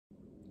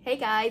Hey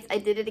guys, I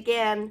did it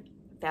again.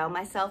 Found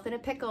myself in a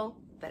pickle,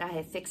 but I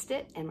have fixed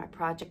it and my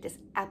project is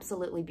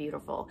absolutely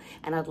beautiful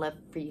and I'd love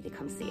for you to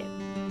come see it.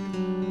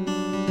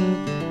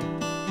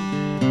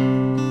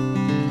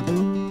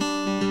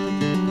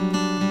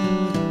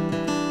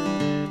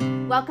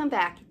 Welcome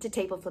back to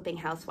Table Flipping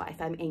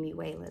Housewife. I'm Amy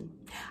Whalen.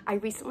 I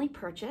recently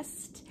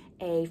purchased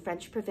a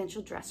French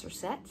Provincial Dresser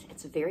Set.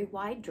 It's a very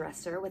wide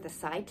dresser with a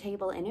side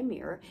table and a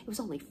mirror. It was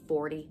only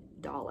 $40.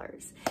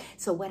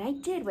 So what I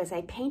did was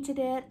I painted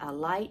it a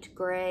light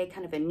gray,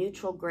 kind of a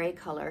neutral gray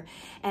color,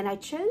 and I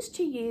chose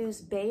to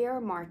use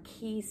Behr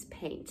Marquise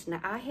paint.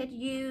 Now I had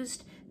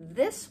used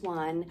this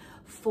one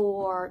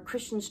for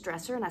Christian's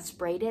dresser and I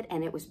sprayed it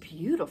and it was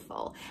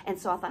beautiful. And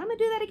so I thought I'm gonna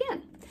do that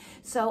again.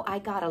 So I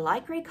got a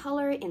light gray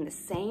color in the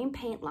same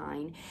paint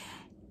line,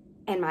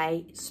 and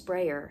my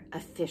sprayer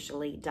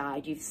officially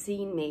died. You've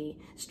seen me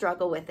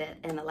struggle with it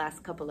in the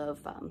last couple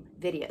of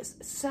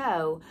videos.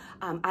 So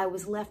I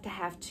was left to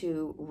have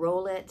to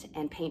roll it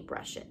and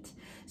paintbrush it.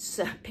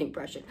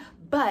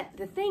 But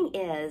the thing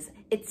is,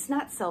 it's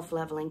not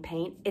self-leveling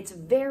paint. It's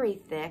very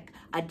thick.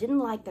 I didn't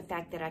like the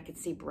fact that I could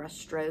see brush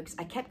strokes.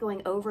 I kept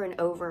going over and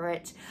over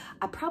it.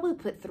 I probably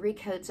put 3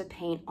 coats of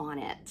paint on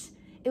it.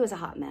 It was a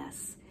hot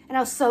mess. And I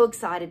was so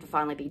excited to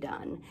finally be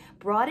done.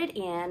 Brought it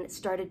in,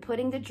 started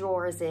putting the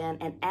drawers in,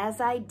 and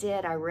as I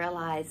did, I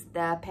realized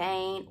the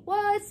paint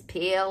was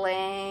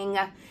peeling.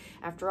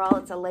 After all,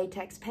 it's a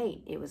latex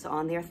paint. It was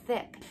on there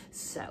thick.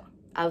 So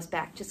I was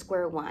back to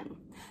square one.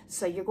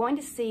 So you're going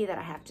to see that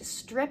I have to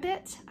strip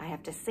it, I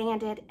have to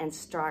sand it, and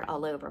start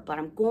all over. But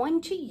I'm going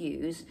to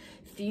use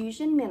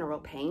Fusion Mineral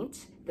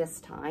Paint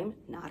this time,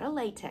 not a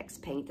latex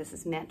paint. This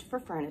is meant for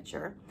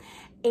furniture.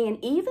 And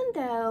even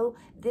though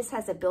this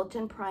has a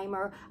built-in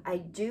primer, I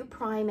do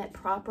prime it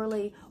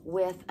properly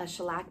with a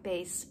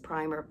shellac-based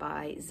primer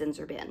by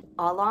Zinsser.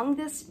 Along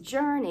this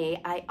journey,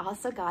 I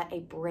also got a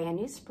brand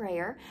new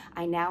sprayer.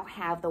 I now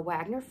have the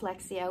Wagner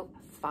Flexio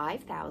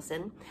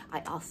 5000.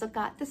 I also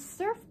got the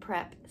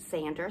SurfPrep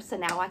sander, so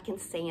now I can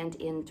sand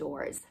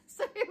indoors.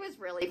 So it was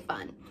really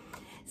fun.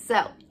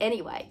 So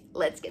anyway,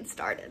 let's get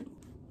started.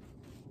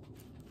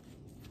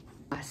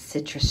 A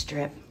citrus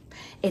strip.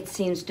 It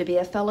seems to be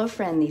a fellow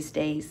friend these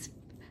days.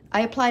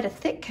 I applied a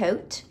thick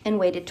coat and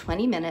waited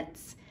 20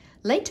 minutes.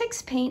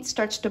 Latex paint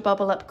starts to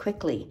bubble up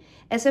quickly,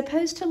 as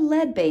opposed to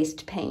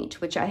lead-based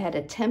paint, which I had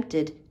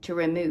attempted to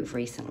remove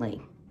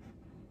recently.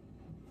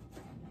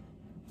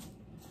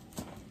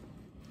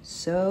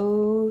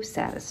 So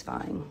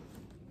satisfying.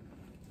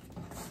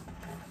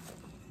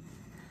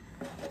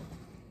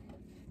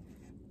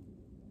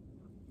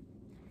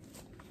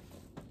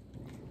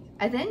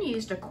 I then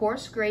used a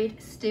coarse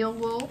grade steel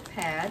wool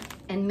pad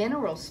and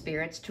mineral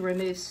spirits to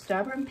remove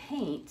stubborn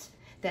paint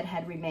that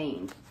had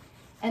remained.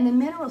 And the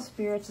mineral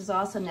spirits is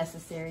also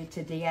necessary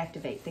to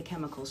deactivate the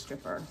chemical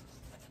stripper.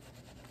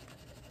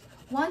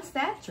 Once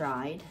that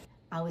dried,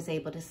 I was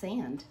able to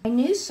sand. My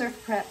new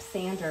SurfPrep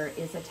sander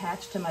is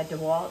attached to my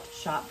DeWalt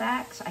shop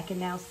vac, so I can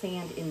now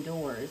sand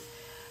indoors.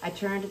 I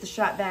turned the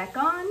shop vac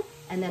on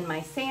and then my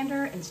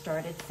sander and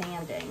started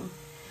sanding.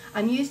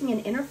 I'm using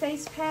an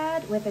interface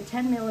pad with a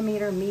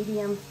 10mm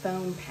medium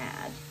foam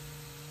pad.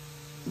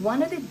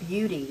 One of the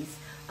beauties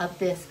of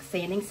this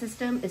sanding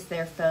system is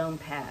their foam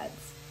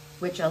pads,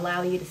 which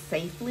allow you to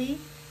safely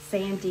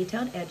sand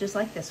detailed edges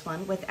like this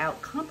one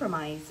without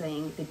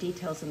compromising the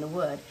details in the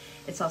wood.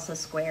 It's also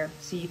square,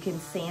 so you can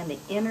sand the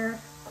inner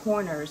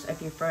corners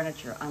of your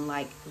furniture,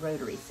 unlike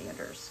rotary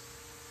sanders.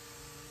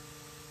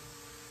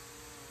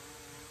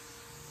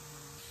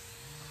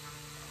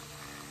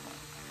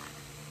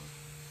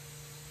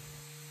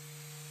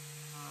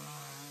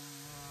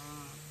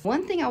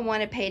 One thing I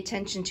want to pay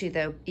attention to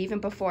though, even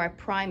before I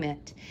prime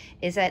it,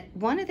 is that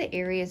one of the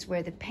areas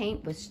where the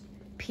paint was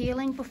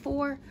peeling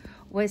before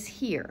was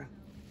here.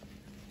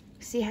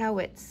 See how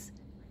it's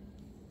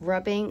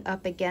rubbing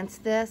up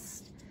against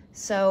this?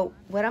 So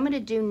what I'm going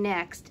to do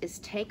next is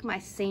take my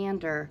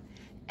sander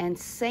and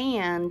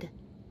sand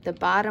the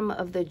bottom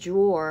of the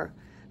drawer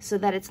so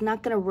that it's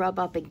not going to rub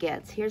up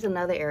against. Here's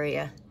another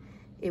area.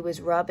 It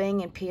was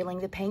rubbing and peeling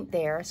the paint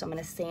there, so I'm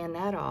going to sand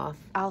that off.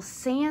 I'll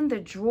sand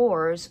the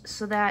drawers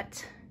so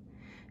that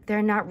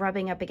they're not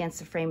rubbing up against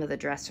the frame of the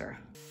dresser.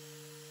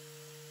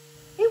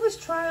 It was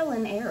trial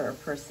and error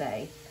per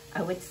se.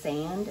 I would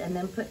sand and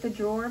then put the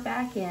drawer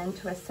back in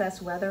to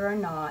assess whether or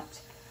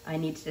not I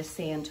needed to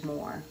sand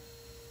more.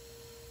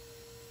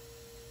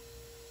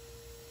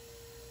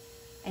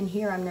 And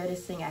here I'm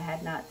noticing I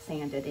had not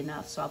sanded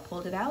enough, so I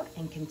pulled it out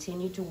and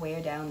continued to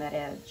wear down that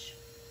edge.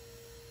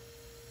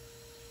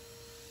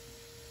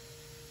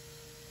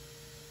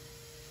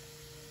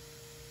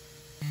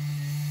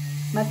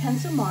 My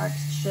pencil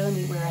marks show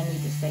me where I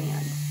need to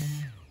sand.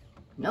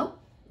 Nope,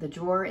 the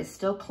drawer is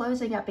still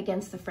closing up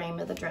against the frame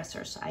of the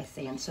dresser, so I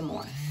sand some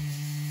more.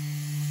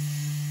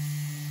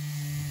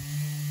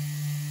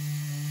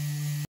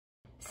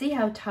 See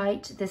how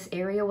tight this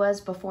area was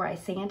before I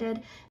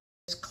sanded?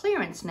 There's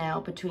clearance now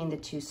between the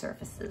two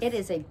surfaces. It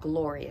is a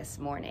glorious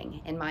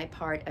morning in my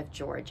part of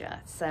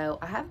Georgia. So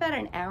I have about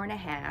an hour and a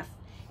half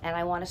and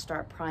I want to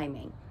start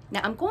priming. Now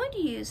I'm going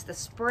to use the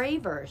spray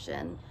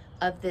version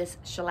of this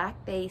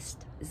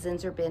shellac-based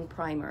Zinsser Bin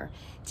primer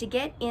to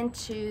get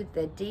into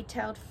the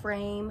detailed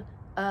frame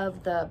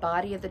of the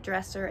body of the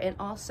dresser and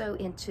also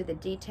into the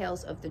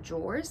details of the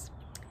drawers.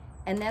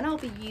 And then I'll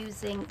be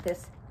using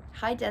this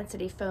high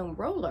density foam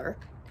roller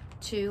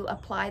to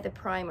apply the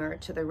primer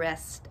to the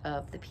rest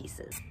of the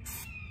pieces.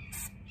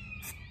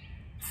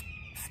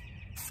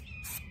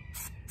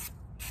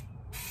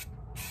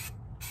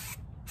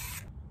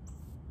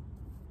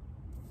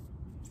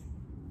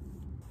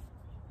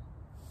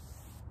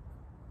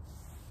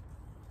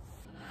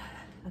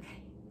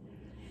 Okay,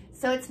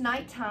 so it's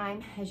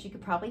nighttime. As you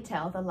could probably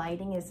tell, the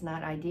lighting is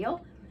not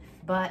ideal,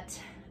 but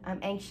I'm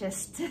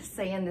anxious to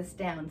sand this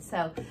down.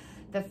 So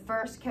the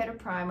first coat of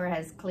primer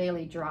has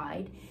clearly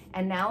dried,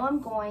 and now I'm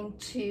going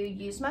to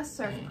use my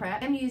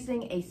SurfPrep. I'm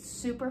using a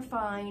super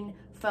fine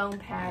foam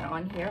pad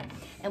on here,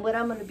 and what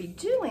I'm going to be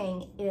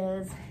doing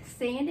is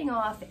sanding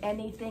off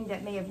anything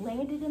that may have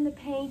landed in the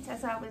paint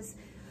as I was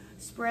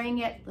spraying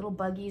it, little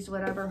buggies,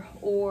 whatever,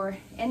 or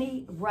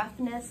any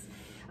roughness.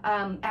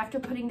 After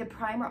putting the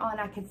primer on,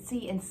 I could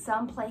see in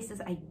some places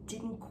I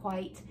didn't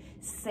quite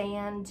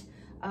sand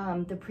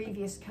the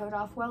previous coat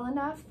off well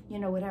enough, you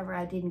know, whatever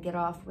I didn't get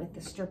off with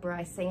the stripper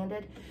I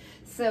sanded.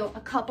 So a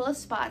couple of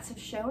spots have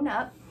shown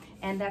up,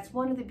 and that's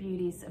one of the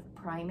beauties of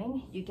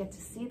priming. You get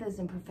to see those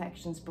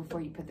imperfections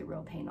before you put the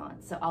real paint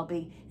on. So I'll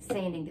be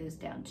sanding those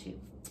down too.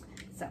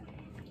 So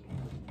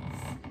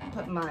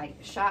put my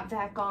shop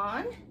vac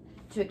on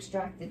to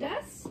extract the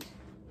dust.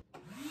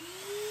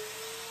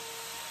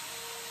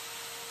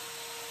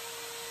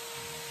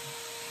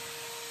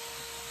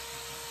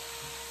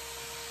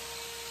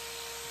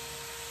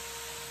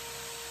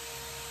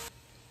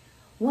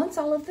 Once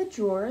all of the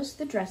drawers,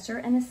 the dresser,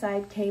 and the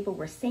side table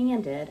were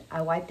sanded,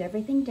 I wiped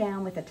everything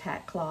down with a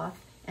tack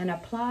cloth and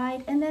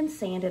applied and then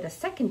sanded a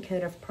second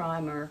coat of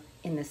primer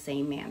in the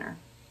same manner.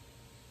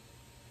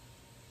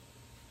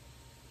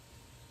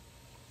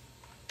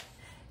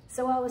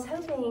 So I was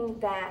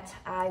hoping that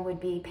I would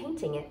be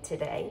painting it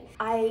today.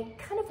 I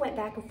kind of went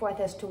back and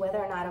forth as to whether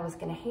or not I was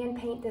going to hand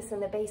paint this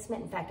in the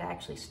basement. In fact, I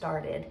actually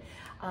started.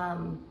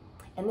 And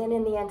then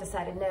in the end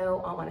decided,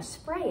 no, I want to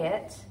spray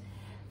it.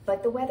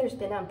 But the weather's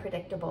been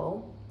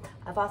unpredictable.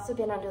 I've also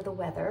been under the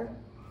weather,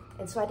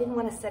 and so I didn't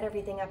want to set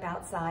everything up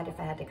outside if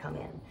I had to come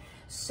in.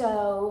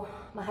 So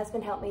my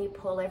husband helped me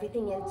pull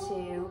everything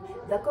into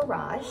the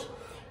garage,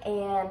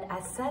 and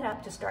I set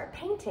up to start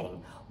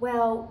painting.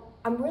 Well,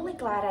 I'm really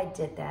glad I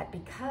did that,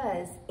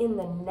 because in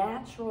the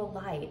natural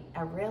light,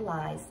 I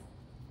realized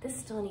this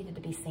still needed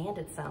to be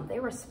sanded some.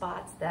 There were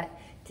spots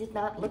that did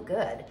not look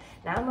good.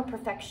 Now I'm a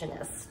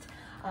perfectionist,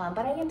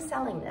 but I am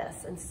selling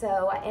this, and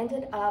so I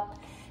ended up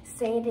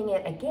sanding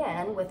it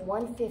again with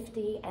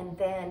 150 and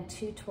then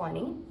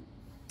 220.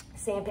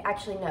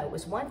 Actually, no, it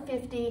was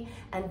 150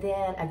 and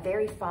then a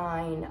very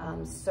fine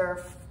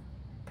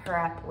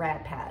SurfPrep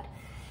Rad Pad.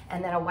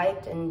 And then I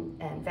wiped and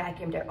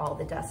vacuumed all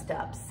the dust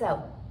up.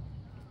 So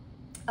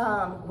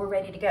we're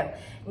ready to go.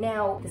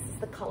 Now, this is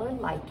the color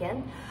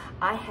Lichen.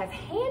 I have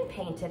hand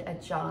painted a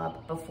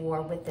job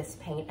before with this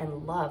paint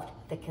and loved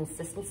the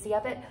consistency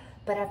of it,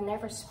 but I've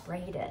never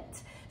sprayed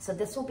it. So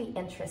this will be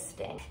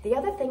interesting. The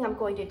other thing I'm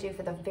going to do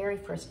for the very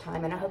first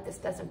time, and I hope this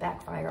doesn't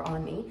backfire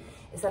on me,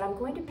 is that I'm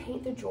going to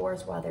paint the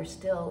drawers while they're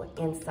still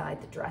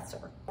inside the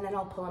dresser. And then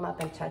I'll pull them up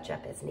and touch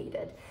up as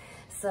needed.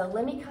 So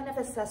let me kind of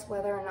assess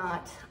whether or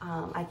not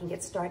I can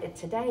get started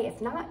today.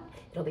 If not,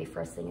 it'll be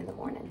first thing in the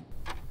morning.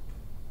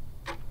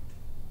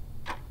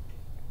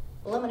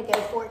 Well, I'm gonna go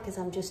for it because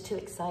I'm just too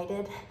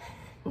excited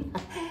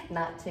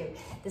not to.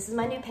 This is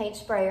my new paint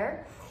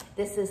sprayer.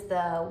 This is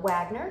the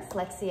Wagner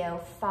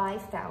Flexio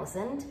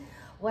 5000.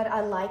 What I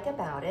like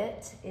about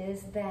it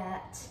is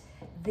that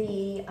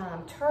the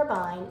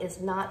turbine is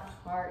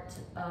not part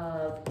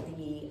of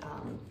the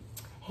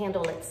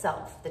handle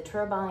itself. The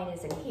turbine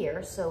is in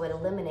here, so it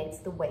eliminates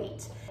the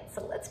weight.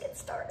 So let's get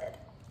started.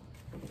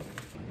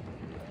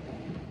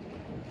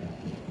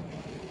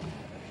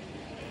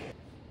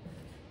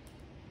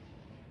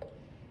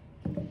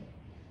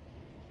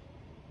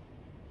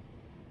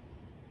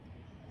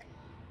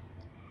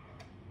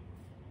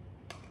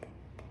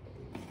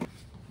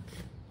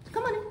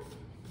 Come on in.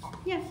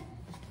 Yes.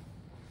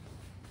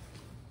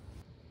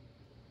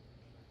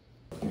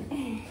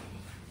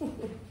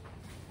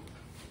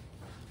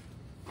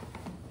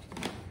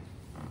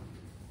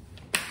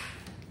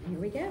 Here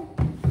we go.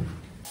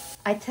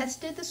 I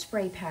tested the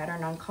spray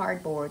pattern on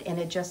cardboard and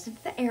adjusted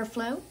the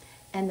airflow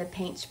and the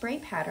paint spray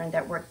pattern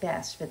that worked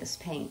best for this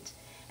paint.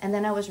 And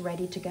then I was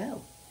ready to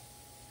go.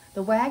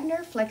 The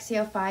Wagner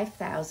Flexio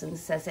 5000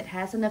 says it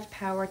has enough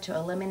power to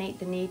eliminate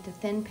the need to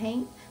thin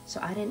paint, so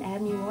I didn't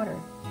add any water.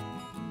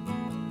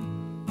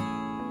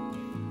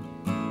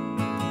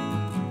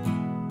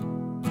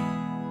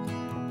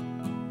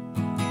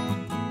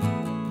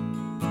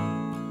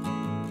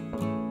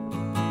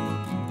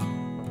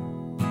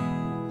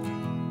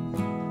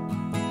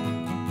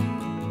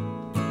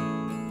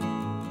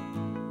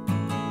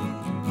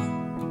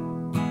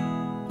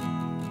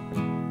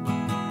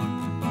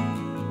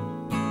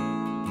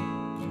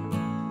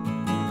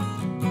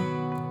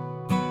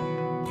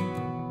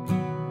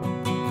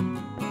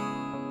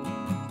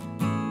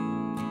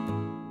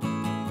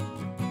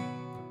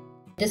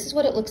 This is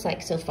what it looks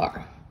like so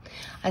far.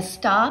 I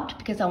stopped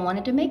because I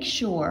wanted to make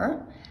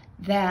sure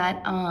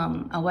that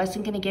I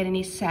wasn't gonna get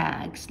any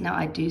sags. Now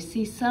I do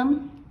see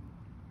some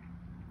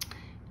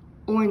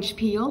orange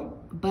peel,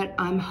 but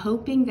I'm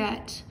hoping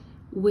that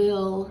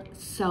will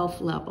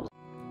self-level.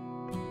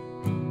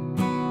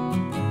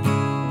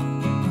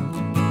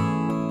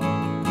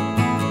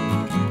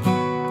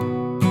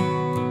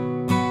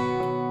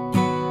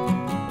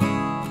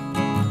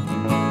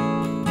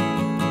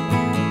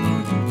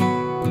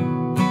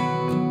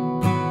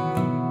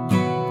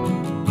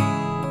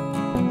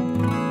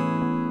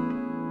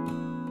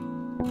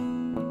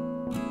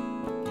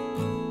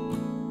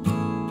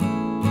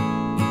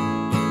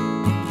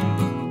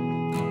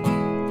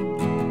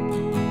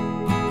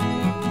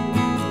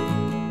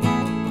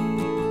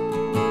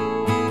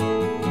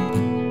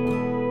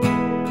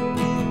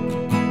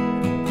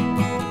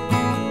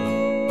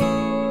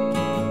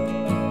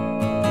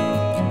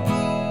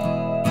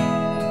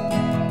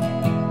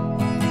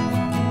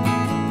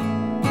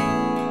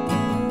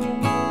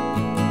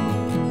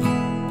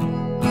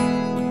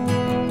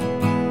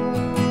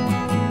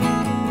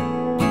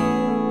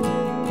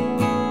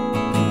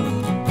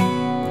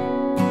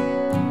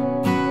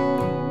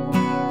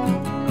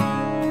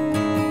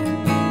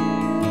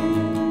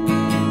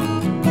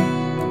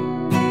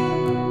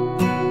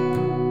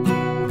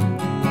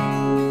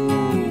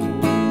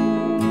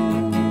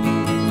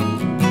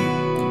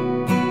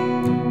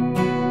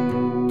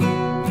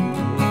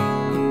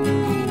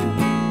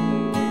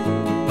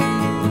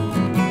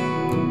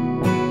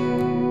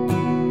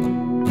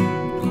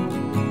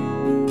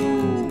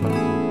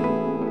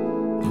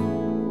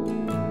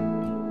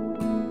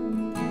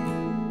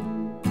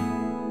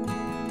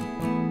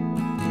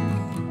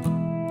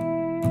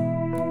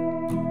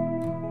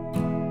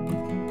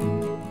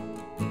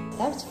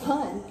 That was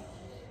fun.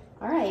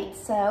 All right,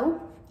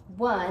 so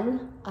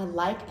one, I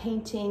like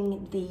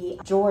painting the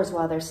drawers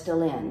while they're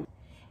still in.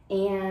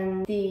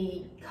 And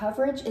the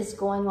coverage is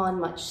going on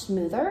much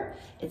smoother.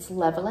 It's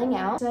leveling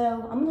out.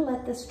 So I'm gonna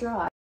let this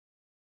dry.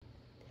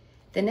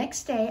 The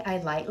next day, I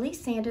lightly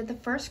sanded the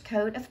first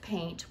coat of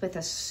paint with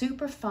a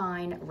super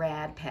fine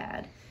Rad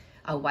Pad.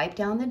 I wiped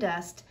down the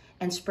dust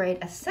and sprayed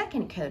a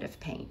second coat of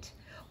paint.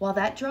 While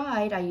that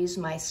dried, I used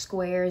my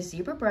square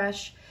zebra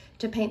brush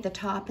to paint the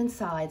top and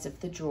sides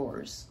of the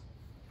drawers.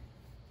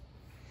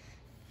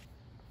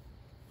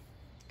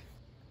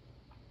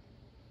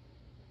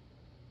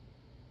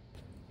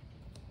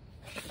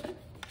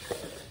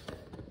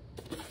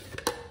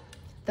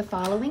 The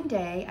following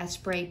day, I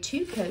sprayed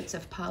 2 coats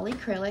of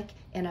polyacrylic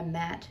in a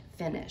matte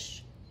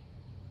finish,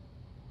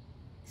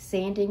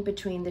 sanding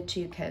between the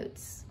 2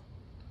 coats.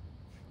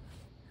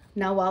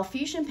 Now, while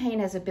Fusion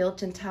Paint has a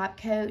built-in top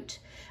coat,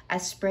 I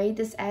sprayed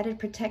this added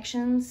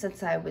protection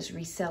since I was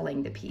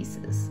reselling the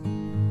pieces.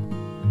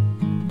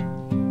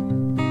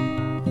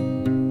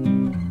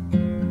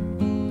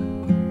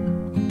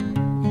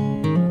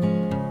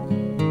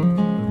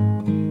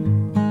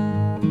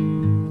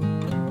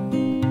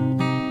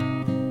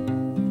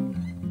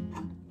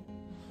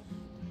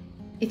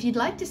 If you'd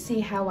like to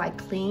see how I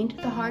cleaned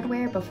the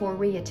hardware before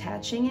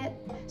reattaching it,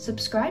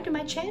 subscribe to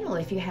my channel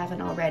if you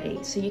haven't already,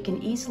 so you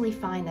can easily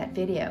find that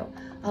video.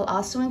 I'll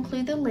also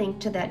include the link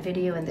to that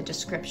video in the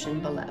description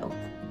below.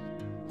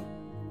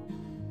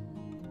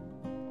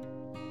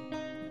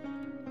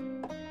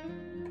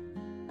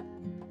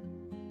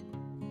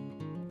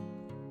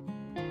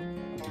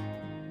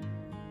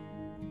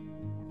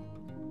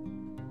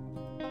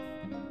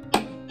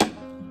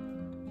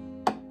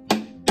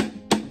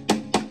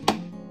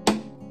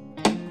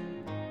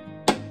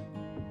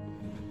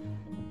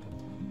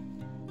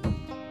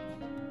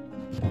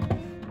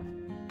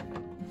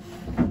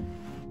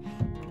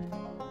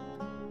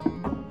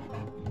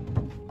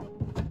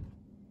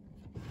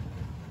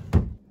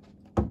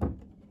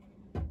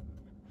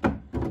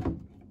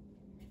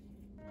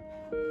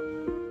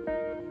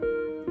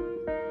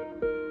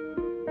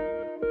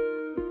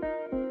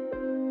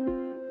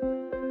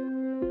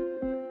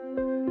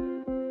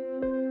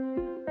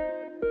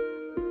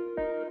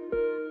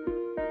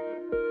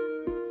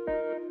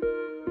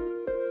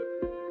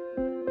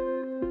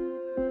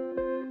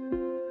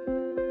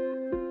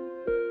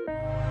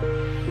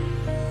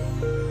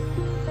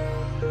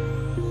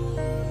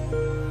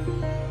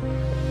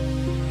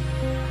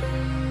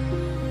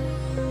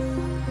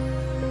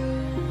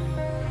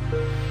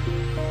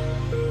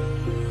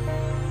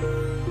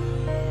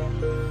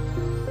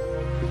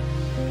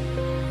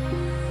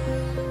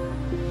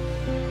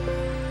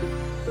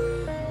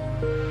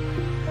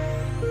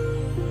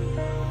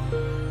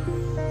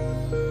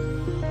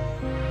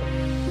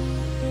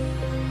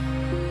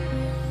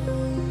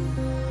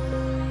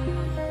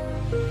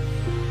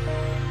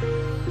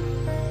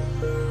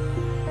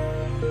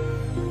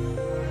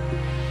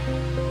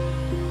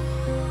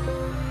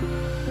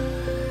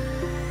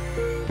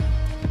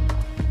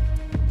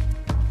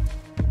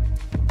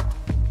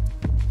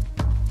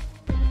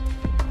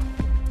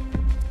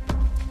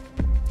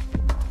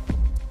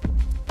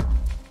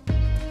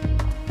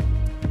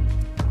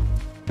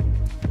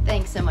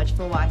 Thanks so much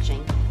for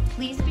watching.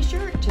 Please be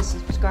sure to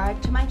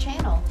subscribe to my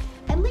channel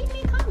and leave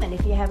me a comment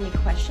if you have any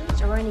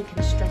questions or any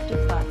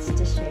constructive thoughts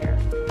to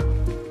share.